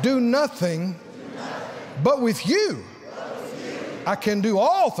do nothing, but with you I can do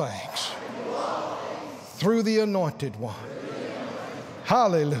all things through the Anointed One.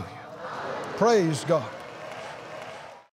 Hallelujah. Praise God.